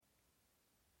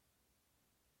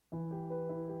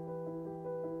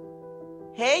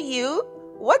Hey, you,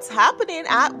 what's happening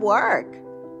at work?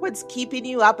 What's keeping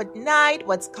you up at night?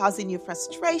 What's causing you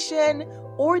frustration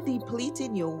or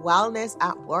depleting your wellness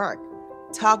at work?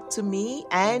 Talk to me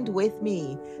and with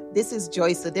me. This is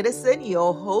Joyce Odidison,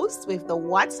 your host with the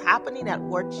What's Happening at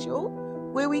Work show,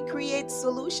 where we create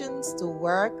solutions to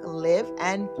work, live,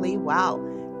 and play well.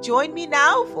 Join me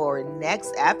now for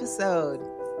next episode.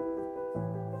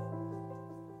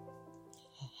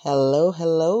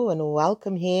 Hello, and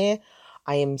welcome here.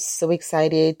 I am so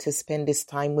excited to spend this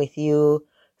time with you.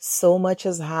 So much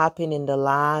has happened in the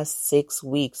last 6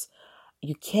 weeks.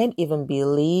 You can't even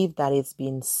believe that it's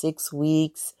been 6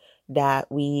 weeks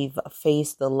that we've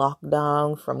faced the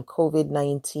lockdown from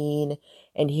COVID-19.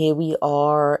 And here we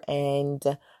are, and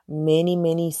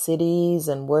many cities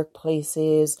and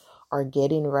workplaces are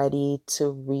getting ready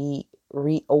to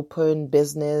reopen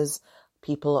business.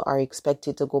 People are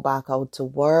expected to go back out to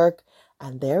work,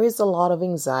 and there is a lot of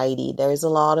anxiety. There's a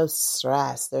lot of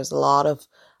stress. There's a lot of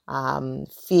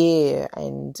fear,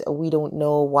 and we don't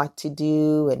know what to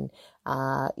do. And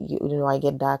I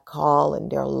get that call,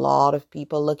 and there are a lot of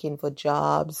people looking for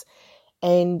jobs,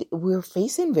 and we're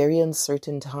facing very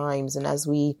uncertain times. And as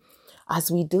we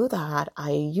do that,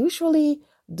 I usually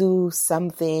do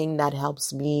something that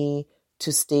helps me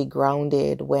to stay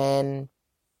grounded when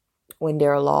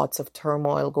there are lots of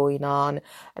turmoil going on.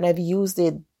 And I've used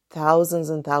it thousands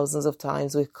and thousands of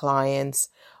times with clients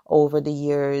over the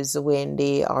years when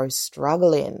they are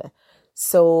struggling.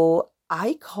 So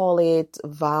I call it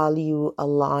value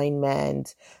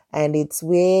alignment, and it's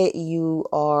where you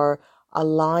are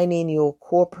aligning your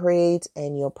corporate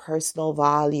and your personal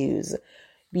values,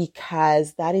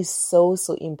 because that is so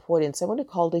important. So I want to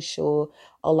call the show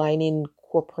Aligning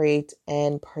Corporate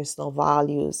and Personal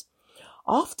Values.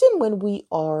 Often when we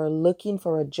are looking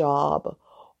for a job,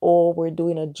 or we're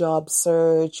doing a job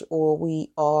search, or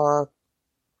we are,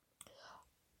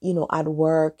 at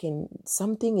work, and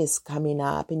something is coming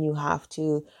up, and you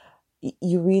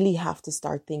really have to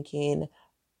start thinking,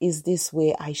 is this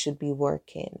where I should be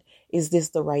working? Is this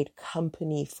the right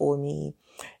company for me?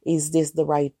 Is this the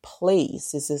right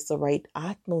place? Is this the right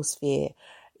atmosphere?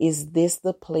 Is this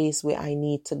the place where I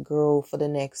need to grow for the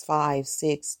next 5,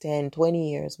 6, 10,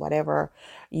 20 years, whatever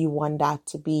you want that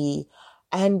to be?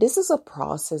 And this is a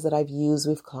process that I've used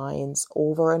with clients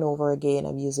over and over again.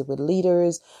 I've used it with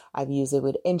leaders. I've used it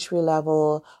with entry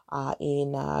level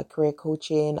in career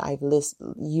coaching. I've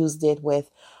used it with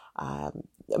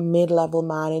mid-level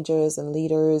managers and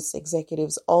leaders,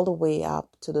 executives, all the way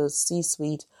up to the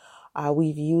C-suite.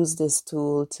 We've used this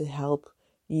tool to help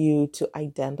you to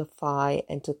identify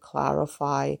and to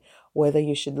clarify whether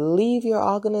you should leave your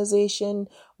organization,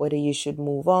 whether you should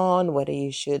move on, whether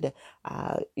you should,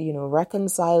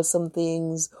 reconcile some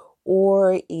things,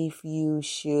 or if you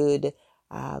should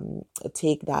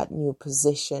take that new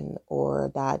position,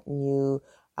 or that new,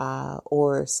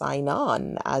 or sign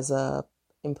on as a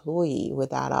employee with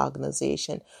that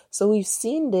organization. So we've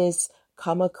seen this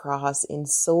come across in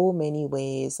so many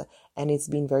ways, and it's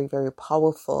been very, very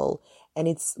powerful. And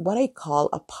it's what I call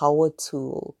a power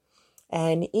tool.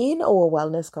 And in our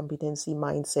wellness competency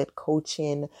mindset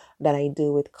coaching that I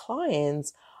do with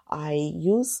clients, I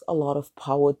use a lot of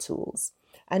power tools.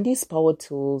 And these power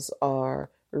tools are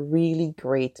really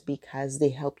great because they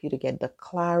help you to get the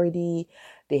clarity,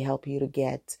 they help you to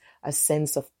get a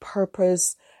sense of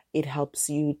purpose. It helps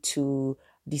you to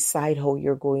decide how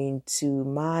you're going to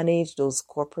manage those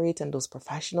corporate and those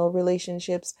professional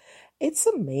relationships. It's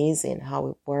amazing how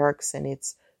it works, and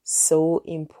it's so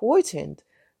important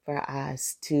for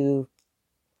us to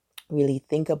really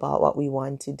think about what we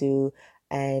want to do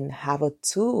and have a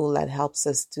tool that helps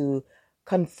us to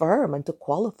confirm and to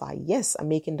qualify. Yes, I'm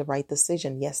making the right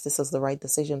decision. Yes, this is the right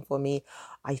decision for me.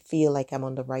 I feel like I'm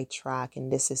on the right track,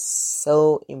 and this is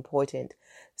so important.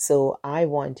 So I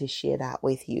want to share that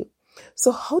with you.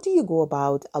 So how do you go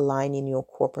about aligning your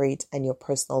corporate and your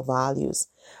personal values?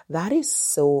 That is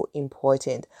so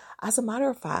important. As a matter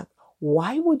of fact,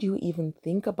 why would you even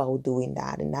think about doing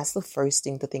that? And that's the first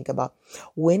thing to think about.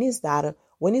 When is that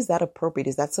appropriate?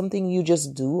 Is that something you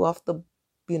just do off the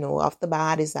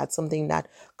bat? Is that something that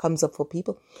comes up for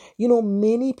people?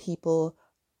 Many people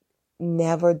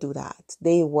never do that.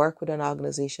 They work with an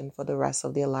organization for the rest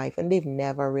of their life, and they've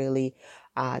never really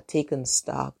taken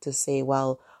stock to say,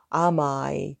 well, am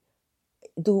my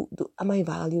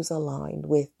values aligned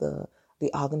with the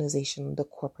organization, the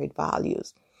corporate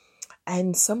values?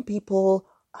 And some people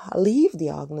leave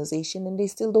the organization and they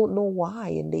still don't know why,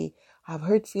 and they have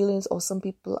hurt feelings, or some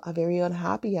people are very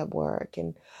unhappy at work.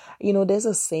 And there's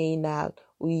a saying that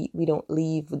we don't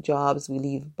leave jobs, we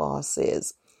leave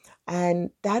bosses.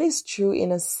 And that is true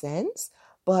in a sense,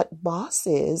 But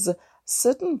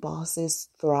certain bosses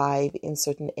thrive in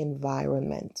certain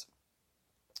environment.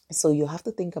 So you have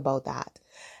to think about that.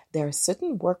 There are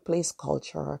certain workplace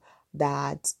culture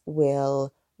that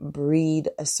will breed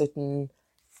a certain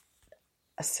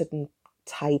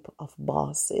type of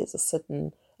bosses,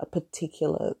 a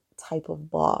particular type of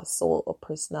boss or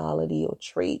personality or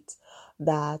trait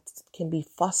that can be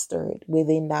fostered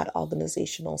within that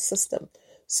organizational system.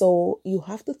 So you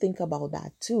have to think about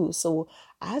that too. So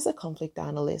as a conflict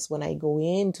analyst, when I go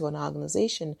into an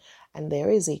organization and there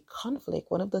is a conflict,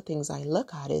 one of the things I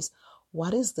look at is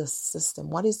what is the system?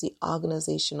 What is the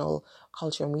organizational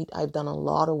culture? And I've done a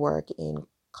lot of work in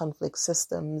conflict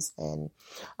systems. And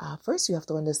first, you have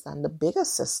to understand the bigger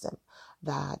system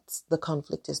that the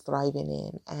conflict is thriving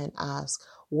in and ask,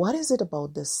 what is it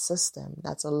about this system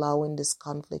that's allowing this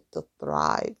conflict to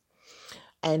thrive?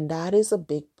 And that is a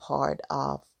big part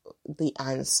of the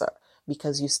answer,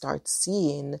 because you start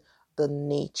seeing the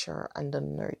nature and the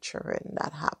nurturing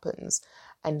that happens,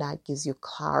 and that gives you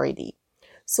clarity.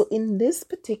 So in this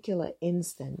particular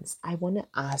instance, I want to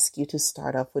ask you to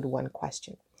start off with one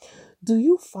question. Do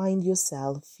you find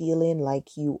yourself feeling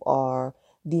like you are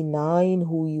denying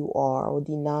who you are, or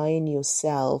denying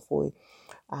yourself, or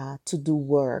to do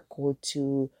work, or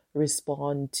to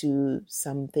respond to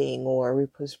something, or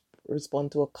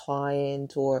respond to a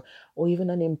client, or even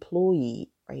an employee,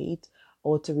 right?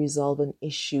 Or to resolve an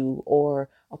issue or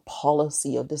a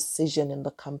policy or decision in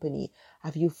the company?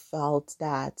 Have you felt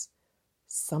that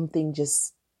something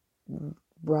just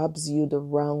rubs you the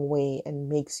wrong way and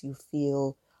makes you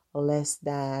feel less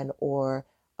than, or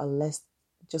a less,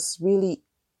 just really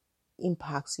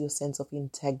impacts your sense of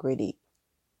integrity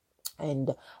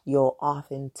and your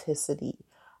authenticity?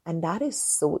 And that is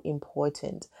so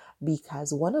important,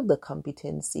 because one of the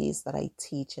competencies that I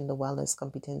teach in the wellness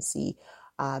competency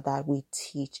that we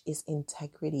teach is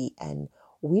integrity. And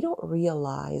we don't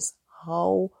realize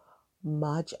how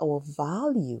much our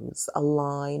values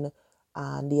align,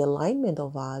 and the alignment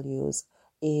of values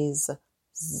is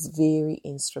very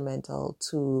instrumental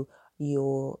to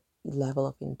your level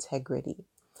of integrity.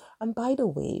 And by the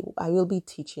way, I will be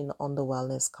teaching on the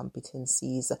wellness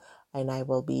competencies, and I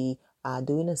will be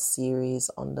doing a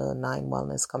series on the 9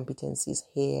 wellness competencies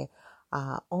here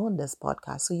on this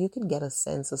podcast, so you can get a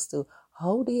sense as to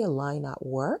how they align at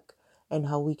work and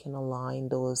how we can align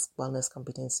those wellness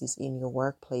competencies in your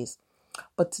workplace.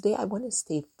 But today I want to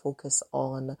stay focused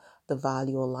on the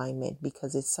value alignment,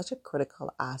 because it's such a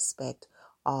critical aspect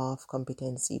of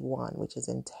competency 1, which is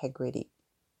integrity.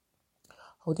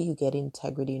 How do you get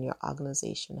integrity in your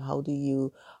organization? How do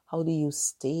you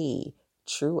stay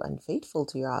true and faithful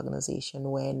to your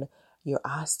organization when you're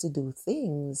asked to do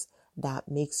things that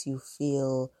makes you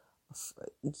feel,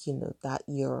 that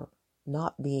you're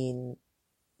not being,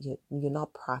 you're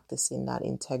not practicing that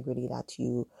integrity that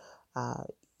you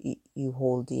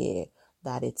hold dear,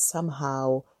 that it's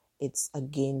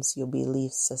against your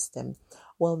belief system?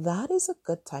 Well, that is a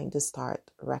good time to start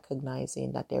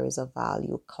recognizing that there is a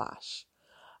value clash,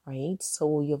 right?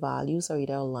 So your values are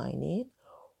either aligning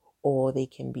or they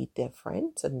can be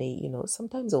different. And they,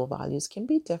 sometimes our values can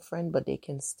be different, but they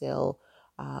can still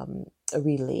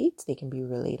relate. They can be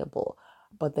relatable.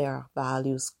 But there are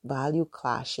value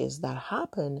clashes that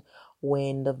happen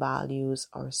when the values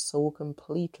are so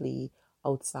completely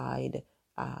outside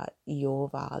your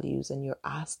values, and you're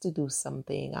asked to do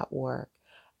something at work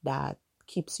that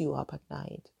keeps you up at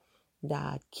night,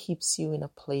 that keeps you in a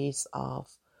place of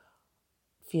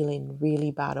feeling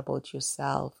really bad about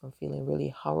yourself and feeling really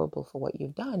horrible for what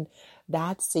you've done.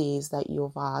 That says that your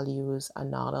values are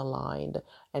not aligned,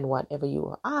 and whatever you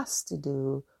are asked to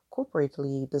do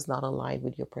corporately does not align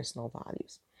with your personal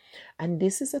values. And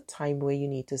this is a time where you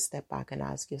need to step back and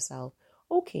ask yourself,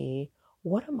 okay,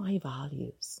 what are my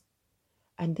values?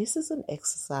 And this is an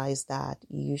exercise that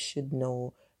you should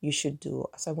know you should do.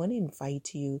 So I want to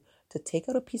invite you to take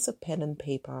out a piece of pen and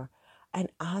paper and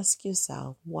ask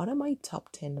yourself, what are my top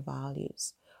 10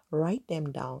 values? Write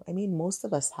them down. I mean, most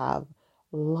of us have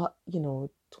 20,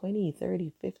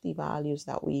 30, 50 values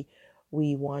that we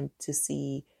want to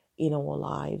see in our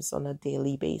lives on a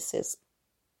daily basis.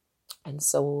 And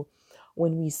so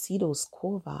when we see those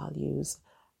core values,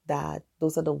 that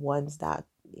those are the ones that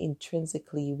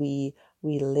intrinsically we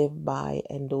live by,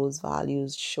 and those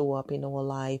values show up in our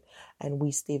life, and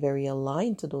we stay very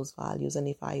aligned to those values. And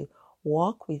if I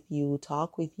walk with you,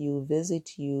 talk with you,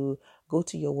 visit you, go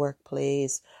to your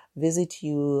workplace, visit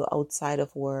you outside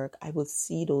of work, I will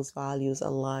see those values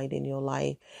aligned in your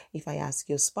life. If I ask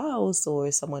your spouse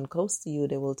or someone close to you,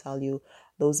 they will tell you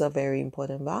those are very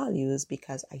important values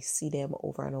because I see them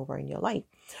over and over in your life.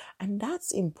 And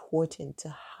that's important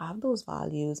to have those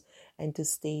values and to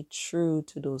stay true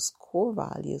to those core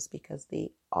values because they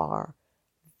are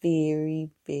very,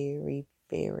 very,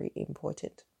 very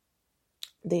important.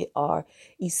 They are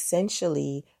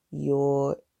essentially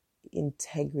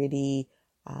integrity,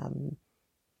 um,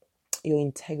 your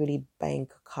integrity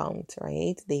bank account,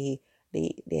 right? They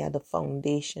are the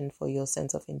foundation for your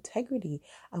sense of integrity.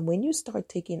 And when you start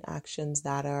taking actions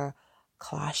that are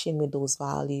clashing with those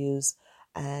values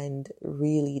and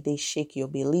really they shake your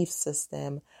belief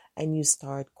system and you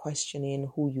start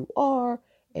questioning who you are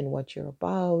and what you're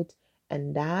about,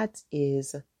 and that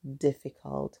is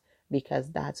difficult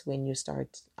because that's when you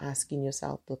start asking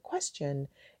yourself the question,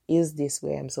 is this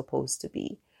where I'm supposed to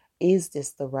be? Is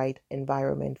this the right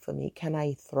environment for me? Can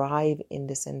I thrive in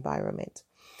this environment?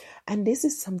 And this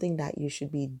is something that you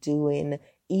should be doing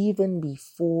even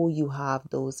before you have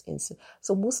those incidents.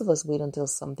 So most of us wait until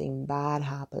something bad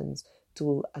happens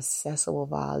to assess our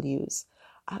values.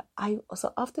 I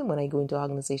so often when I go into an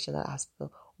organization, I ask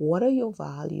people, what are your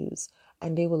values?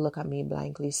 And they will look at me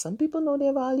blankly. Some people know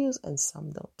their values and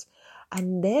some don't.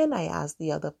 And then I ask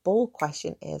the other bold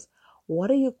question is,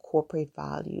 what are your corporate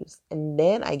values? And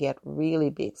then I get really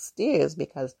big stares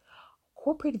because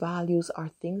corporate values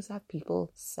are things that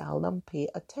people seldom pay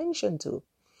attention to.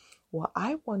 Well,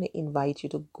 I want to invite you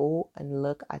to go and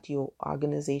look at your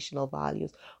organizational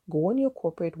values. Go on your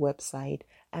corporate website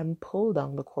and pull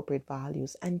down the corporate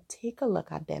values and take a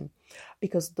look at them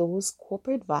because those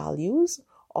corporate values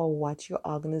are what your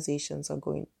organizations are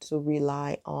going to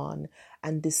rely on,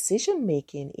 and decision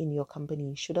making in your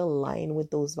company should align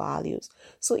with those values.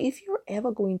 So if you're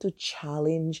ever going to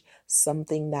challenge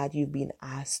something that you've been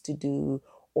asked to do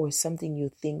or something you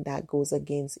think that goes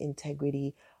against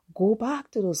integrity, go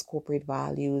back to those corporate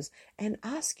values and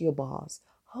ask your boss,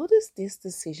 how does this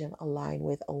decision align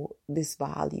with this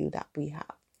value that we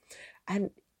have? And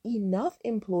enough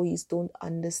employees don't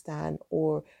understand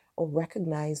or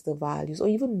recognize the values or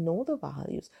even know the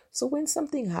values. So when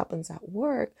something happens at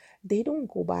work, they don't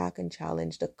go back and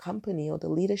challenge the company or the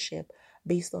leadership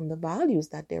based on the values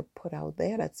that they're put out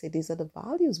there that say these are the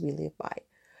values we live by.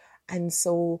 And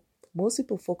so most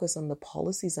people focus on the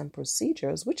policies and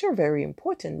procedures, which are very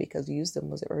important because you use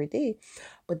them every day,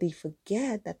 but they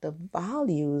forget that the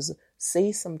values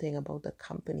say something about the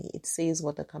company. It says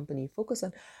what the company focuses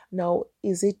on. Now,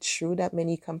 is it true that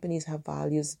many companies have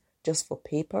values just for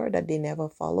paper that they never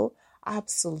follow?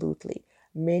 Absolutely.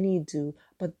 Many do,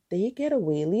 but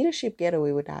leadership get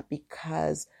away with that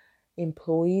because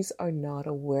employees are not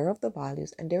aware of the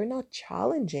values and they're not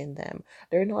challenging them.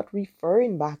 They're not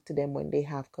referring back to them when they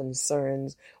have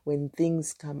concerns, when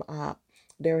things come up.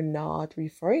 They're not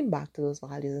referring back to those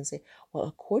values and say, well,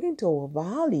 according to our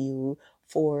value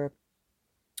for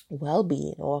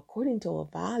well-being or according to our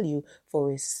value for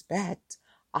respect,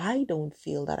 I don't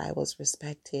feel that I was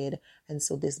respected, and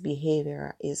so this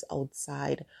behavior is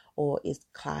outside or it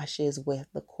clashes with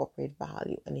the corporate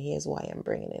value, and here's why I'm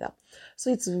bringing it up. So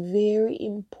it's very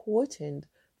important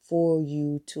for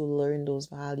you to learn those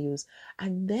values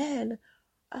and then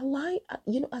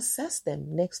assess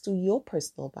them next to your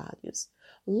personal values.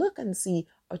 Look and see,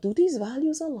 do these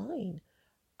values align?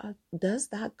 Does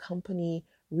that company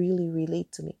really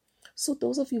relate to me? So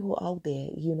those of you who are out there,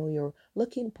 you're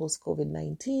looking post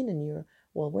COVID-19 and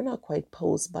we're not quite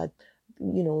post, but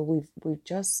we've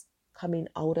just coming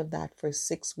out of that first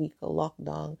 6 week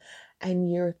lockdown,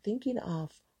 and you're thinking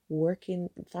of working,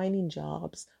 finding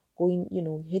jobs, going,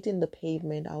 hitting the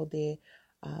pavement out there,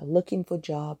 looking for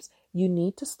jobs. You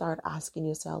need to start asking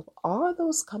yourself, are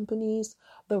those companies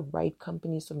the right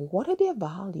companies for me? What are their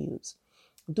values?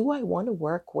 Do I want to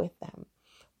work with them?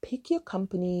 Pick your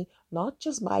company, not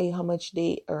just by how much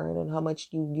they earn and how much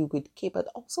you could keep, but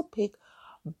also pick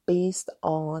based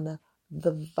on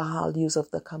the values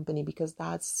of the company, because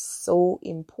that's so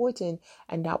important,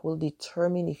 and that will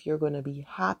determine if you're going to be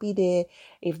happy there,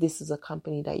 if this is a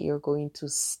company that you're going to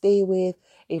stay with,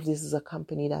 if this is a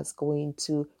company you're going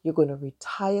to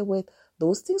retire with.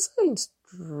 Those things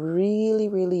are really,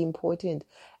 really important.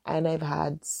 And I've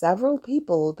had several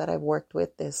people that I've worked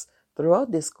with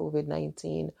throughout this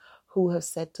COVID-19 who have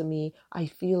said to me, I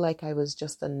feel like I was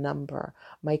just a number.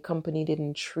 My company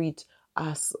didn't treat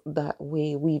us that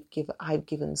way. I've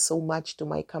given so much to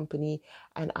my company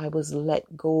and I was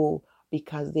let go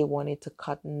because they wanted to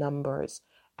cut numbers,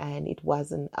 and it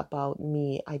wasn't about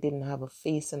me. I didn't have a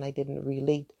face and I didn't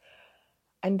relate.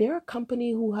 And there are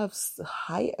companies who have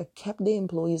kept their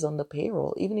employees on the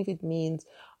payroll, even if it means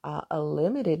a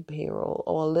limited payroll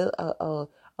or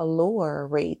a lower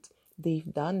rate.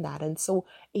 they've done that. And so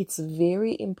it's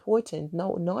very important.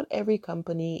 Now, not every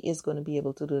company is going to be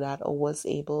able to do that or was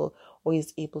able or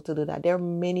is able to do that. There are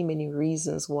many, many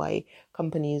reasons why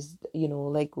companies,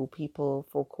 let go people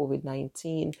for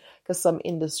COVID-19, because some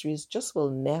industries just will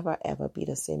never ever be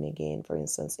the same again. For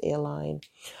instance, airline,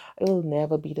 it will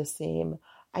never be the same.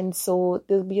 And so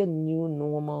there'll be a new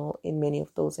normal in many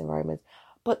of those environments.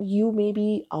 But you may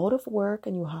be out of work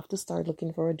and you have to start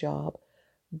looking for a job.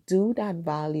 Do that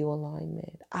value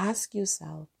alignment. Ask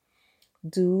yourself,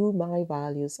 do my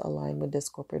values align with this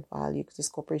corporate value, this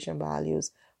corporation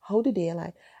values? How do they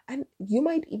align? And you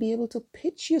might be able to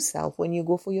pitch yourself when you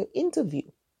go for your interview,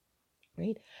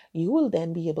 right? You will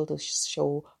then be able to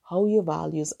show how your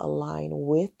values align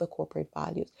with the corporate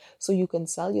values. So you can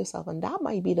sell yourself, and that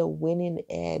might be the winning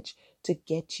edge to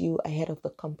get you ahead of the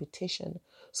competition.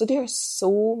 So there are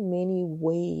so many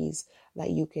ways that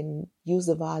you can use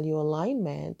the value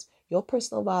alignment, your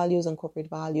personal values and corporate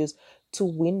values, to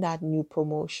win that new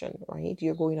promotion, right?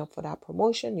 You're going up for that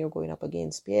promotion, you're going up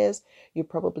against peers, you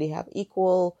probably have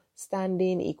equal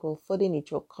standing, equal footing,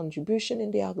 equal contribution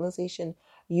in the organization.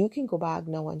 You can go back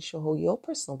now and show how your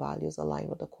personal values align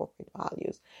with the corporate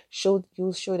values.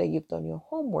 You'll show that you've done your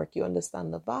homework, you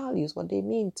understand the values, what they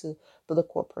mean to the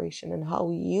corporation, and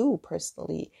how you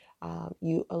personally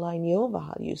you align your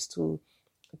values to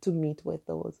meet with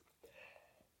those.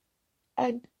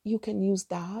 And you can use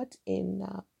that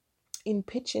in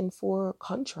pitching for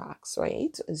contracts,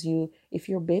 right? If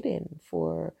you're bidding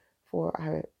for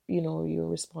our, you're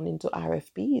responding to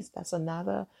RFPs, that's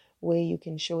another way you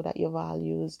can show that your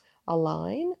values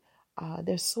align.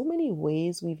 There's so many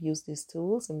ways we've used these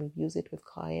tools, and we've used it with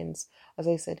clients, as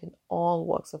I said, in all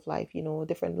walks of life,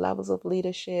 different levels of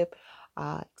leadership,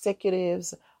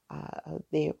 executives,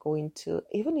 they're going to,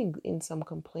 even in some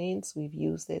complaints, we've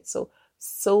used it.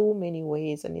 So many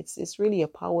ways, and it's really a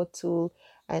power tool.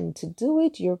 And to do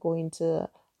it, you're going to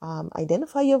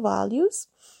identify your values,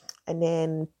 and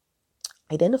then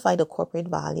identify the corporate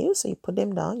values. So you put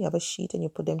them down, you have a sheet, and you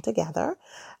put them together,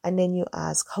 and then you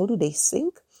ask, how do they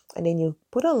sync? And then you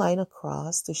put a line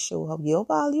across to show how your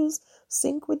values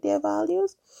sync with their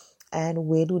values, and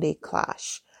where do they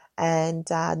clash. And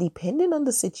depending on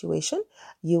the situation,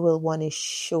 you will want to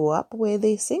show up where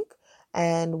they sync,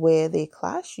 and where they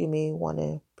clash, you may want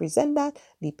to present that,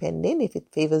 depending if it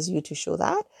favors you to show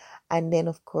that. And then,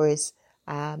 of course,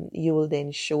 you will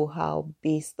then show how,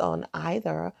 based on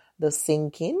either the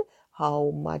syncing,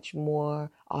 how much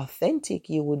more authentic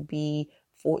you would be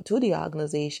to the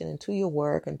organization and to your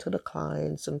work and to the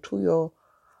clients and to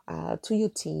your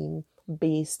team,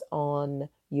 based on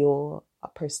your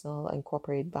personal and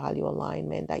corporate value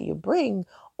alignment that you bring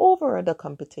over the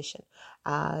competition.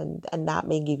 And that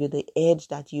may give you the edge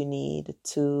that you need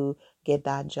to get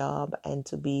that job and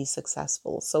to be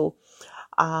successful. So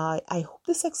I hope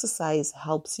this exercise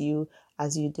helps you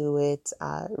as you do it.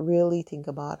 Really think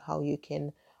about how you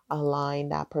can align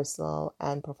that personal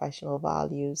and professional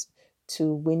values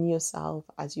to win yourself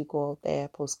as you go out there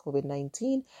post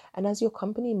COVID-19, and as your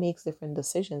company makes different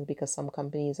decisions, because some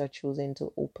companies are choosing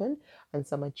to open and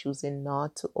some are choosing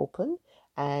not to open.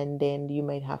 And then you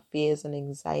might have fears and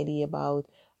anxiety about,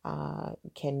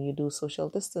 can you do social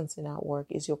distancing at work?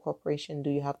 Is your corporation, do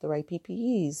you have the right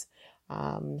PPEs?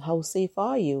 How safe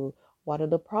are you? What are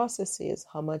the processes?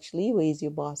 How much leeway is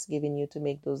your boss giving you to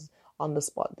make those on the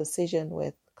spot decision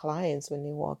with clients when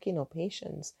they walk in, or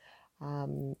patients?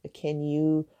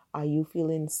 Are you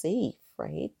feeling safe,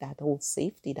 right? That whole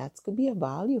safety, that could be a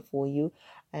value for you.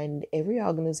 And every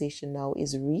organization now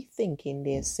is rethinking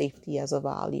their safety as a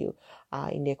value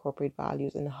in their corporate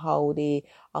values, and how they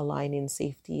align in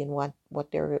safety, and what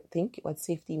what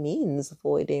safety means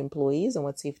for the employees and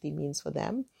what safety means for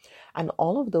them. And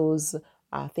all of those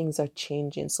things are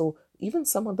changing. So even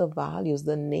some of the values,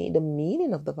 the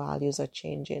meaning of the values are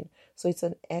changing. So it's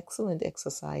an excellent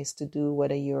exercise to do,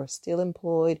 whether you're still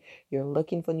employed, you're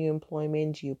looking for new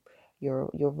employment, you're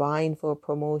vying for a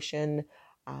promotion,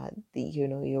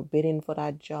 you're bidding for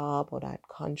that job or that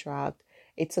contract.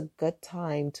 It's a good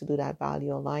time to do that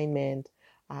value alignment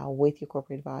with your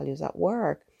corporate values at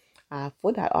work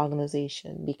for that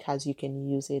organization, because you can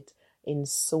use it in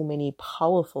so many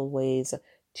powerful ways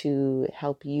to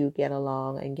help you get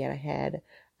along and get ahead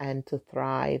and to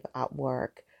thrive at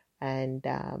work, and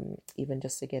even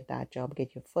just to get that job,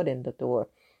 get your foot in the door.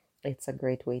 It's a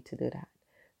great way to do that.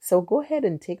 So go ahead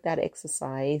and take that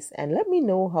exercise and let me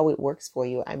know how it works for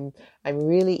you. I'm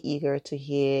really eager to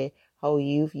hear how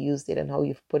you've used it and how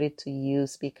you've put it to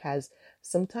use, because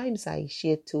sometimes I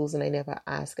share tools and I never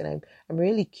ask, and I'm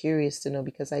really curious to know,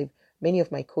 because many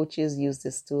of my coaches use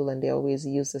this tool and they always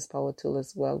use this power tool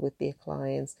as well with their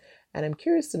clients. And I'm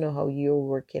curious to know how you're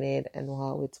working it and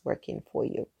how it's working for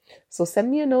you. So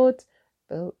send me a note.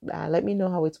 Let me know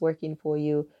how it's working for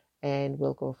you, and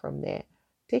we'll go from there.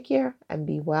 Take care and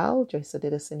be well. Joyce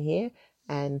Odidison here.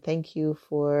 And thank you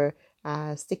for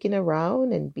sticking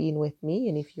around and being with me.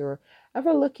 And if you're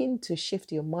ever looking to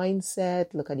shift your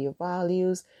mindset, look at your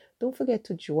values, don't forget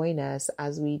to join us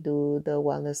as we do the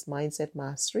Wellness Mindset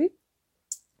Mastery.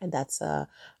 And that's a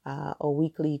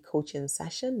weekly coaching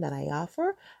session that I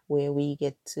offer where we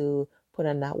get to put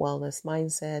on that wellness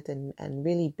mindset and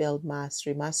really build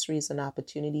mastery. Mastery is an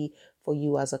opportunity for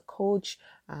you as a coach,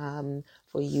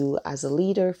 for you as a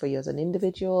leader, for you as an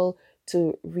individual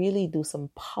to really do some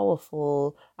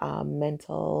powerful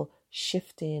mental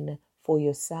shifting for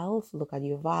yourself. Look at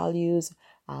your values,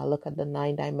 look at the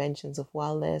 9 dimensions of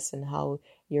wellness and how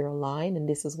you're aligned. And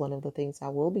this is one of the things I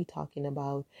will be talking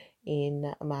about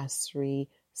in Mastery.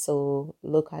 So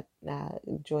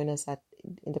join us at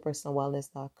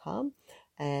interpersonalwellness.com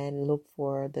and look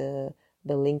for the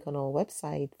link on our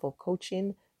website for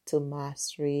coaching to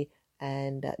Mastery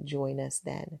and join us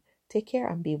then. Take care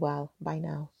and be well. Bye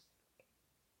now.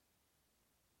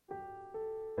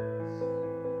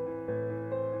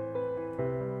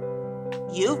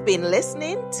 You've been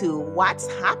listening to What's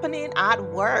Happening at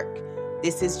Work.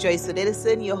 This is Joyce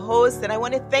Odidison, your host, and I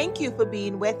want to thank you for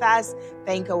being with us.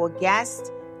 Thank our guests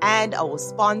and our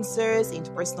sponsors,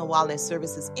 Interpersonal Wellness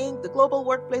Services, Inc., the Global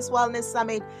Workplace Wellness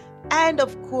Summit, and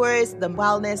of course, the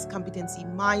Wellness Competency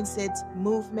Mindset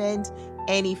Movement.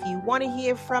 And if you want to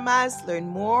hear from us, learn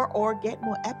more, or get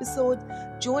more episodes,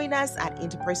 join us at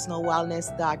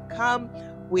interpersonalwellness.com,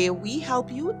 where we help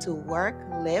you to work,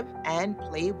 live, and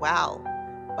play well.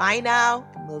 Bye now,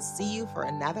 and we'll see you for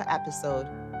another episode.